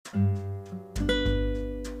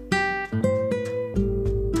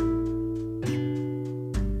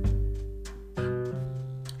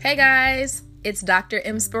Hey guys, it's Dr.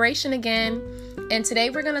 Inspiration again, and today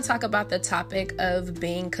we're going to talk about the topic of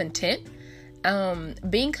being content.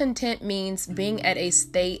 Being content means being at a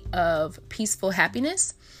state of peaceful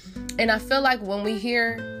happiness, and I feel like when we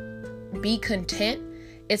hear be content,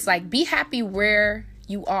 it's like be happy where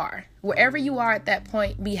you are. Wherever you are at that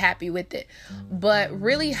point, be happy with it. But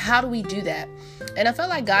really, how do we do that? And I feel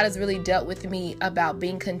like God has really dealt with me about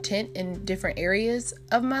being content in different areas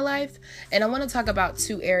of my life. And I want to talk about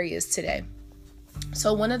two areas today.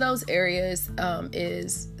 So one of those areas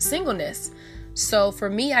is singleness. So for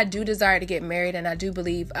me, I do desire to get married, and I do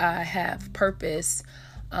believe I have purpose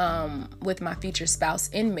with my future spouse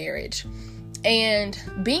in marriage. And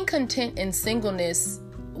being content in singleness,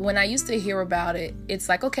 when I used to hear about it, it's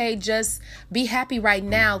like, okay, just be happy right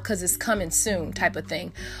now because it's coming soon type of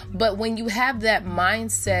thing. But when you have that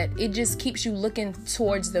mindset, it just keeps you looking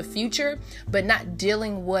towards the future, but not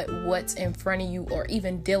dealing with what's in front of you, or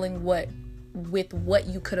even dealing with what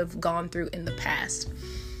you could have gone through in the past.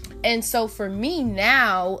 And so for me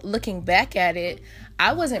now, looking back at it,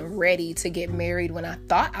 I wasn't ready to get married when I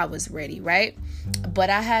thought I was ready, right? But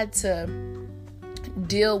I had to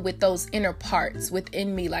deal with those inner parts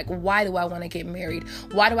within me. Like, why do I want to get married?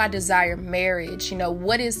 Why do I desire marriage?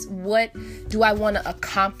 What do I want to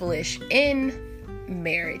accomplish in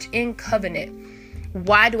marriage, in covenant?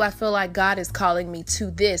 Why do I feel like God is calling me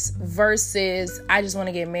to this versus I just want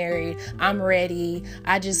to get married, I'm ready,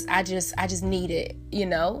 I just need it?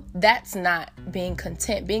 That's not being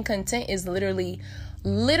content. Being content is literally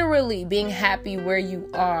being happy where you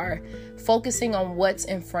are, focusing on what's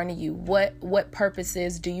in front of you. What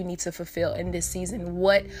purposes do you need to fulfill in this season?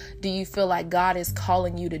 What do you feel like God is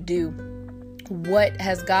calling you to do? What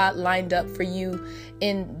has God lined up for you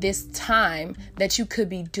in this time that you could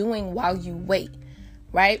be doing while you wait,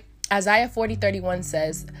 right? Isaiah 40:31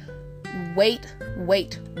 says, wait.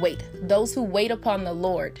 Those who wait upon the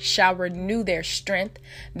Lord shall renew their strength.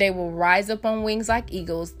 They will rise up on wings like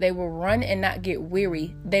eagles. They will run and not get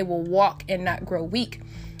weary. They will walk and not grow weak.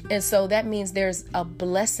 And so that means there's a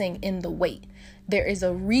blessing in the wait. There is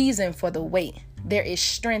a reason for the wait. There is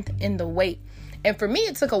strength in the wait. And for me,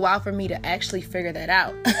 it took a while for me to actually figure that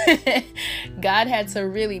out. God had to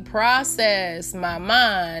really process my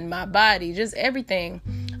mind, my body, just everything.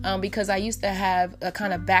 Because I used to have a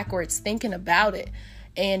kind of backwards thinking about it.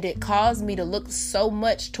 And it caused me to look so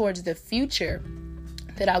much towards the future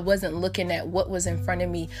that I wasn't looking at what was in front of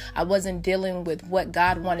me. I wasn't dealing with what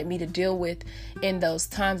God wanted me to deal with in those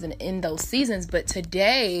times and in those seasons. But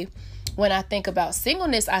today, when I think about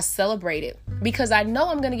singleness, I celebrate it because I know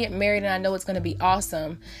I'm going to get married and I know it's going to be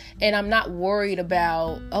awesome. And I'm not worried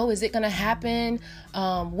about, is it going to happen?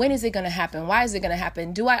 When is it going to happen? Why is it going to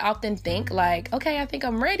happen? Do I often think like, okay, I think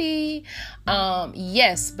I'm ready?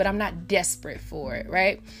 Yes, but I'm not desperate for it,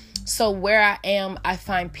 right? So where I am, I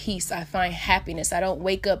find peace. I find happiness. I don't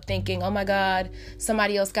wake up thinking, oh my God,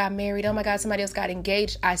 somebody else got married. Oh my God, somebody else got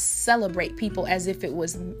engaged. I celebrate people as if it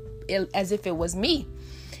was me.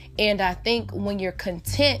 And I think when you're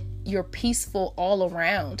content, you're peaceful all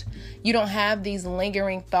around. You don't have these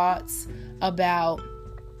lingering thoughts about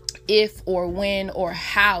if or when or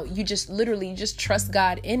how. You just literally just trust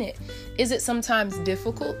God in it. Is it sometimes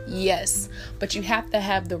difficult? Yes. But you have to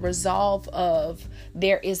have the resolve of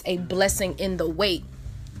there is a blessing in the wait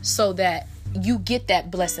so that you get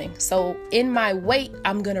that blessing. So in my wait,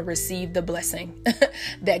 I'm going to receive the blessing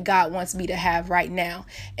that God wants me to have right now.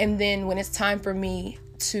 And then when it's time for me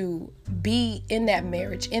to be in that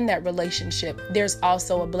marriage, in that relationship, there's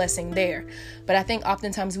also a blessing there. But I think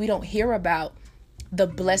oftentimes we don't hear about the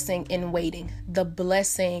blessing in waiting, the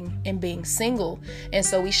blessing in being single. And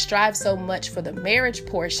so we strive so much for the marriage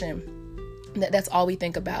portion that's all we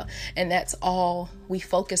think about. And that's all we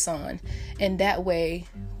focus on. And that way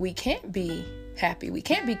we can't be happy. We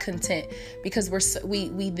can't be content because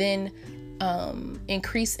we then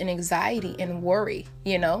increase in anxiety and worry,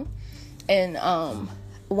 And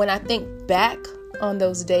when I think back on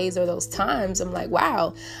those days or those times, I'm like,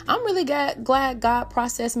 wow, I'm really glad God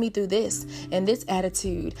processed me through this and this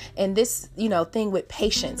attitude and this, thing with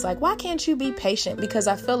patience. Like, why can't you be patient? Because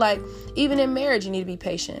I feel like even in marriage, you need to be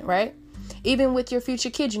patient, right? Even with your future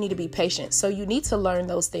kids, you need to be patient. So you need to learn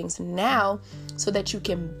those things now so that you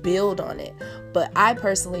can build on it. But I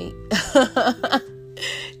personally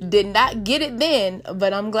did not get it then,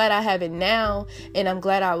 but I'm glad I have it now. And I'm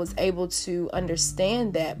glad I was able to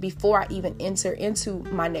understand that before I even enter into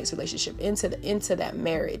my next relationship, into that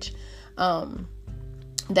marriage.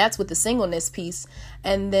 That's with the singleness piece.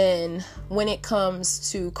 And then when it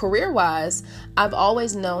comes to career-wise, I've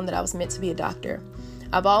always known that I was meant to be a doctor.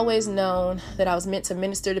 I've always known that I was meant to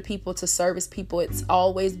minister to people, to service people. It's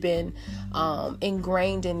always been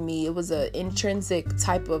ingrained in me. It was an intrinsic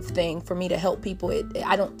type of thing for me to help people.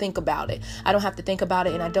 I don't think about it. I don't have to think about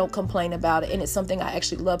it, and I don't complain about it. And it's something I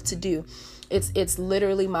actually love to do. It's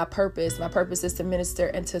literally my purpose. My purpose is to minister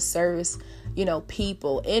and to service,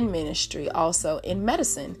 people in ministry, also in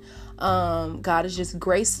medicine. God has just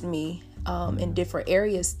graced me in different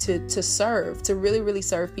areas to serve, to really, really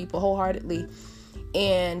serve people wholeheartedly.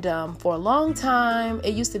 And for a long time,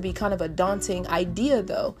 it used to be kind of a daunting idea,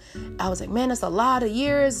 though. I was like, man, it's a lot of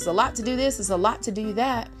years. It's a lot to do this. It's a lot to do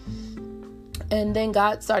that. And then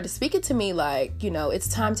God started speaking to me like, it's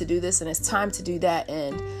time to do this and it's time to do that,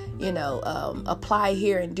 and, apply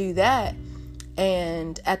here and do that.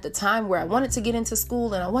 And at the time where I wanted to get into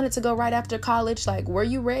school and I wanted to go right after college, like, were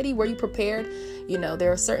you ready? Were you prepared?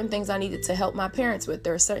 There are certain things I needed to help my parents with.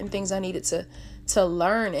 There are certain things I needed to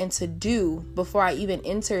learn and to do before I even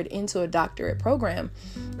entered into a doctorate program.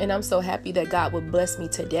 And I'm so happy that God would bless me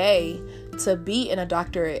today to be in a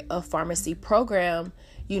doctorate of pharmacy program,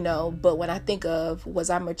 but when I think of, was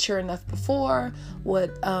I mature enough before?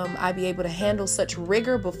 Would I be able to handle such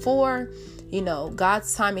rigor before?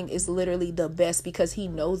 God's timing is literally the best because he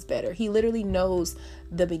knows better. He literally knows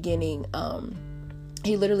the beginning.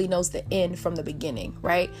 He literally knows the end from the beginning,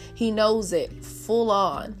 right? He knows it full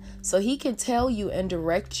on. So he can tell you and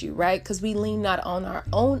direct you, right? Because we lean not on our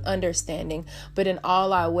own understanding, but in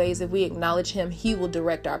all our ways, if we acknowledge him, he will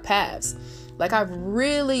direct our paths. Like, I've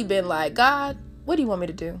really been like, God, what do you want me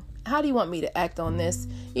to do? How do you want me to act on this?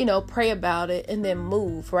 Pray about it and then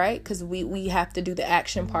move, right? Because we have to do the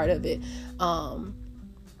action part of it. And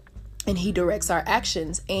he directs our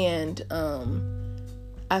actions. And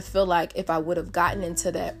I feel like if I would have gotten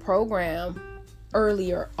into that program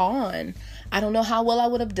earlier on, I don't know how well I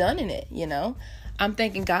would have done in it, I'm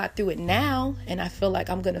thanking God through it now, and I feel like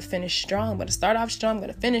I'm going to finish strong. I'm going to start off strong. I'm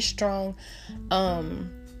going to finish strong.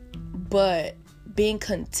 But being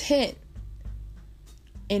content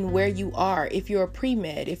in where you are, if you're a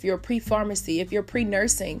pre-med, if you're a pre-pharmacy, if you're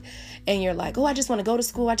pre-nursing, and you're like, oh, I just want to go to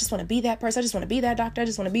school. I just want to be that person. I just want to be that doctor. I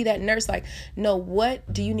just want to be that nurse. Like, no,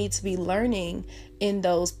 what do you need to be learning in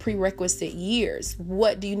those prerequisite years?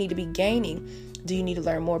 What do you need to be gaining? Do you need to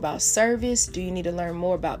learn more about service? Do you need to learn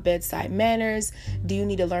more about bedside manners? Do you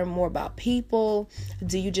need to learn more about people?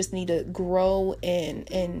 Do you just need to grow in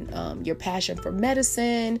your passion for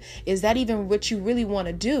medicine? Is that even what you really want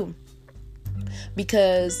to do?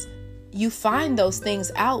 Because you find those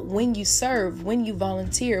things out when you serve, when you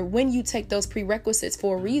volunteer, when you take those prerequisites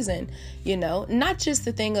for a reason, not just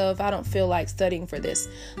the thing of, I don't feel like studying for this.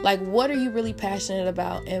 Like, what are you really passionate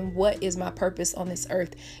about? And what is my purpose on this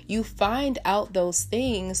earth? You find out those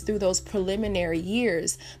things through those preliminary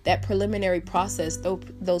years, that preliminary process,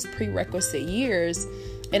 those prerequisite years.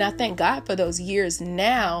 And I thank God for those years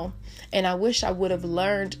now. And I wish I would have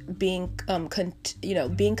learned being content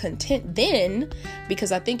then,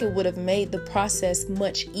 because I think it would have made the process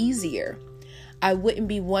much easier. I wouldn't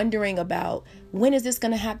be wondering about when is this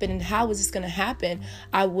going to happen and how is this going to happen.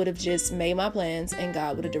 I would have just made my plans and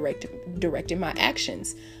God would have directed my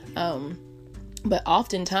actions. But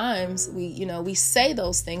oftentimes we say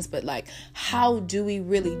those things, but like, how do we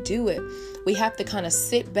really do it? We have to kind of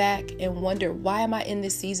sit back and wonder, why am I in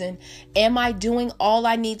this season? Am I doing all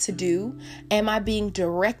I need to do? Am I being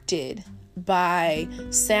directed by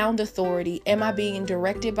sound authority? Am I being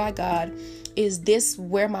directed by God? Is this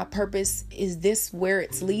where my purpose? Is this where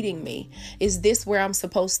it's leading me? Is this where I'm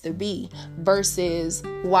supposed to be versus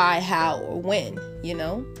why, how, or when,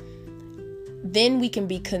 Then we can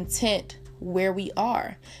be content where we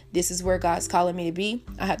are. This is where God's calling me to be.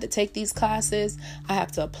 I have to take these classes. I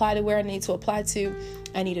have to apply to where I need to apply to.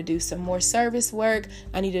 I need to do some more service work.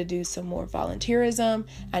 I need to do some more volunteerism.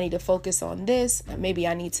 I need to focus on this. Maybe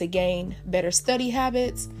I need to gain better study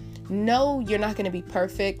habits. No, you're not going to be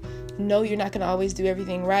perfect. No, you're not going to always do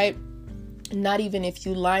everything right. Not even if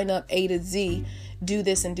you line up A to Z, do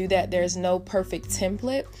this and do that. There's no perfect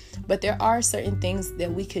template, but there are certain things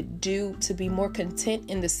that we could do to be more content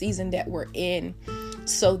in the season that we're in,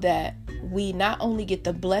 so that we not only get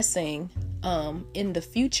the blessing in the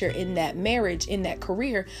future, in that marriage, in that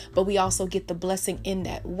career, but we also get the blessing in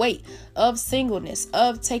that weight of singleness,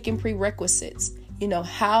 of taking prerequisites.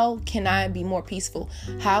 How can I be more peaceful?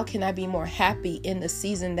 How can I be more happy in the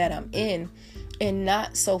season that I'm in? And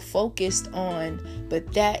not so focused on,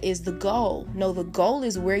 but that is the goal. No, the goal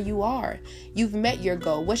is where you are. You've met your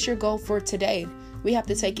goal. What's your goal for today? We have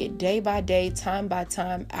to take it day by day, time by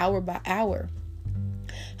time, hour by hour.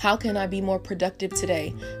 How can I be more productive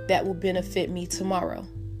today that will benefit me tomorrow?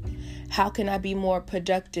 How can I be more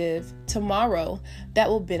productive tomorrow that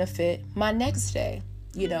will benefit my next day?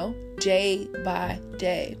 Day by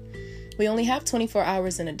day. We only have 24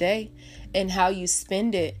 hours in a day, and how you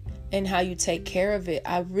spend it and how you take care of it,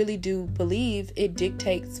 I really do believe it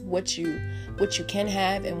dictates what you can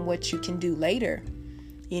have and what you can do later.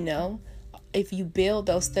 If you build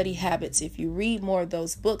those study habits, if you read more of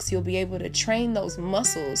those books, you'll be able to train those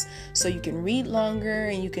muscles so you can read longer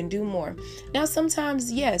and you can do more. Now,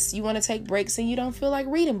 sometimes, yes, you want to take breaks and you don't feel like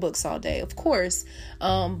reading books all day, of course.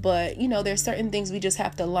 But there's certain things we just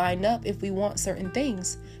have to line up if we want certain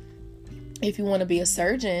things. If you want to be a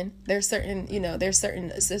surgeon, it's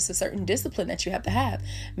a certain discipline that you have to have.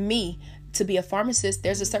 Me, to be a pharmacist,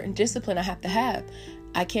 there's a certain discipline I have to have.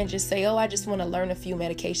 I can't just say, I just want to learn a few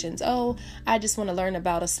medications. I just want to learn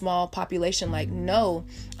about a small population. No,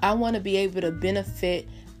 I want to be able to benefit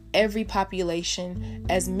every population,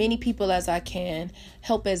 as many people as I can,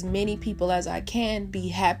 help as many people as I can be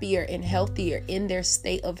happier and healthier in their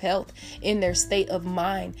state of health, in their state of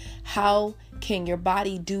mind. How can your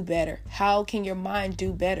body do better? How can your mind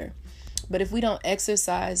do better? But if we don't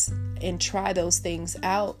exercise and try those things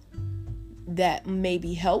out that may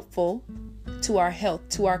be helpful to our health,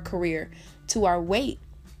 to our career, to our weight,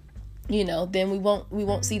 then we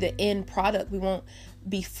won't see the end product. We won't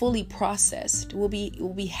be fully processed. We'll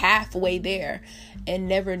be halfway there and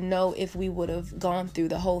never know if we would have gone through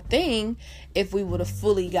the whole thing, if we would have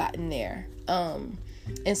fully gotten there.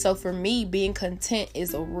 And so for me, being content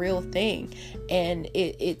is a real thing, and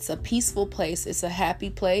it's a peaceful place. It's a happy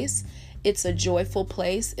place. It's a joyful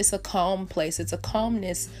place. It's a calm place. It's a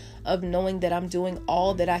calmness of knowing that I'm doing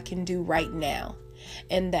all that I can do right now,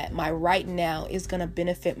 and that my right now is going to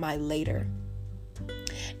benefit my later,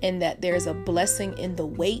 and that there's a blessing in the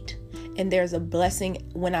wait, and there's a blessing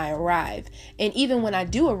when I arrive. And even when I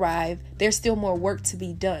do arrive, there's still more work to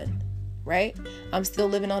be done, right? I'm still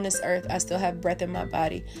living on this earth. I still have breath in my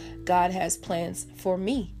body. God has plans for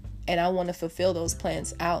me, and I want to fulfill those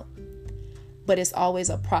plans out. But it's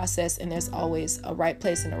always a process, and there's always a right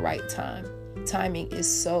place and a right time. Timing is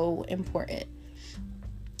so important.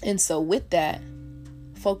 And so with that,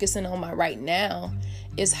 focusing on my right now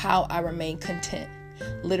is how I remain content.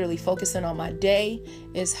 Literally focusing on my day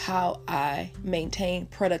is how I maintain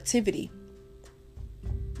productivity.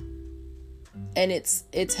 And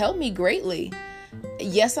it's helped me greatly.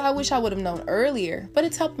 Yes, I wish I would have known earlier, but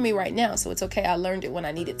it's helping me right now. So it's okay. I learned it when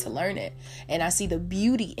I needed to learn it. And I see the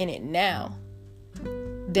beauty in it now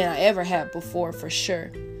than I ever have before, for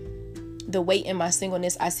sure. The weight in my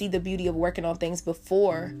singleness, I see the beauty of working on things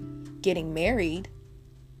before getting married,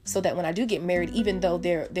 so that when I do get married, even though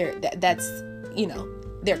there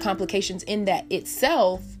are complications in that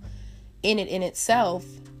itself,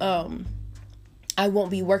 I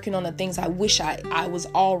won't be working on the things I wish I was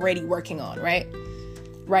already working on, right?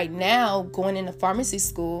 Right now, going into pharmacy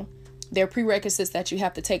school, there are prerequisites that you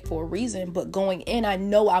have to take for a reason, but going in, I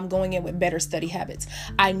know I'm going in with better study habits.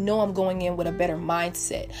 I know I'm going in with a better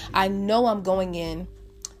mindset. I know I'm going in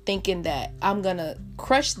thinking that I'm going to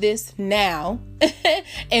crush this now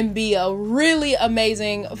and be a really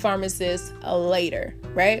amazing pharmacist later,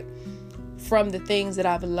 right? From the things that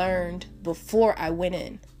I've learned before I went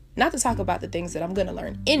in. Not to talk about the things that I'm going to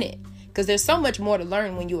learn in it, because there's so much more to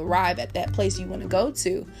learn when you arrive at that place you want to go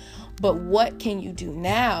to. But what can you do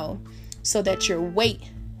now so that your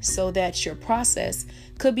weight, so that your process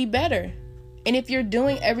could be better? And if you're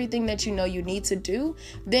doing everything that you know you need to do,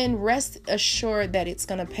 then rest assured that it's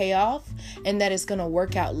going to pay off and that it's going to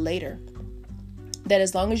work out later. That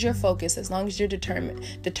as long as you're focused, as long as you're determined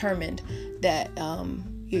that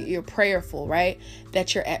you're prayerful, right?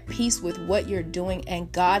 That you're at peace with what you're doing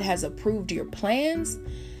and God has approved your plans,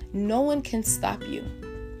 no one can stop you.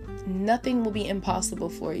 Nothing will be impossible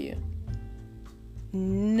for you.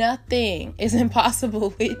 Nothing is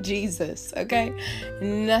impossible with Jesus, okay?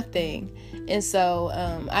 Nothing. And so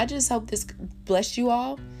I just hope this blessed you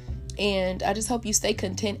all. And I just hope you stay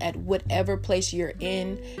content at whatever place you're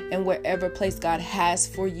in and wherever place God has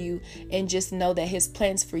for you. And just know that his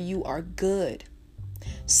plans for you are good.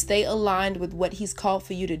 Stay aligned with what he's called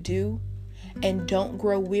for you to do. And don't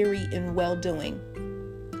grow weary in well-doing.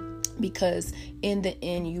 Because in the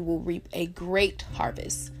end, you will reap a great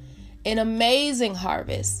harvest. An amazing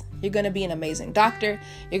harvest. You're going to be an amazing doctor.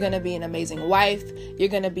 You're going to be an amazing wife. You're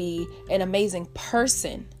going to be an amazing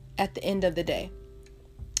person at the end of the day.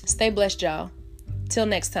 Stay blessed, y'all. Till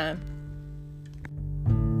next time.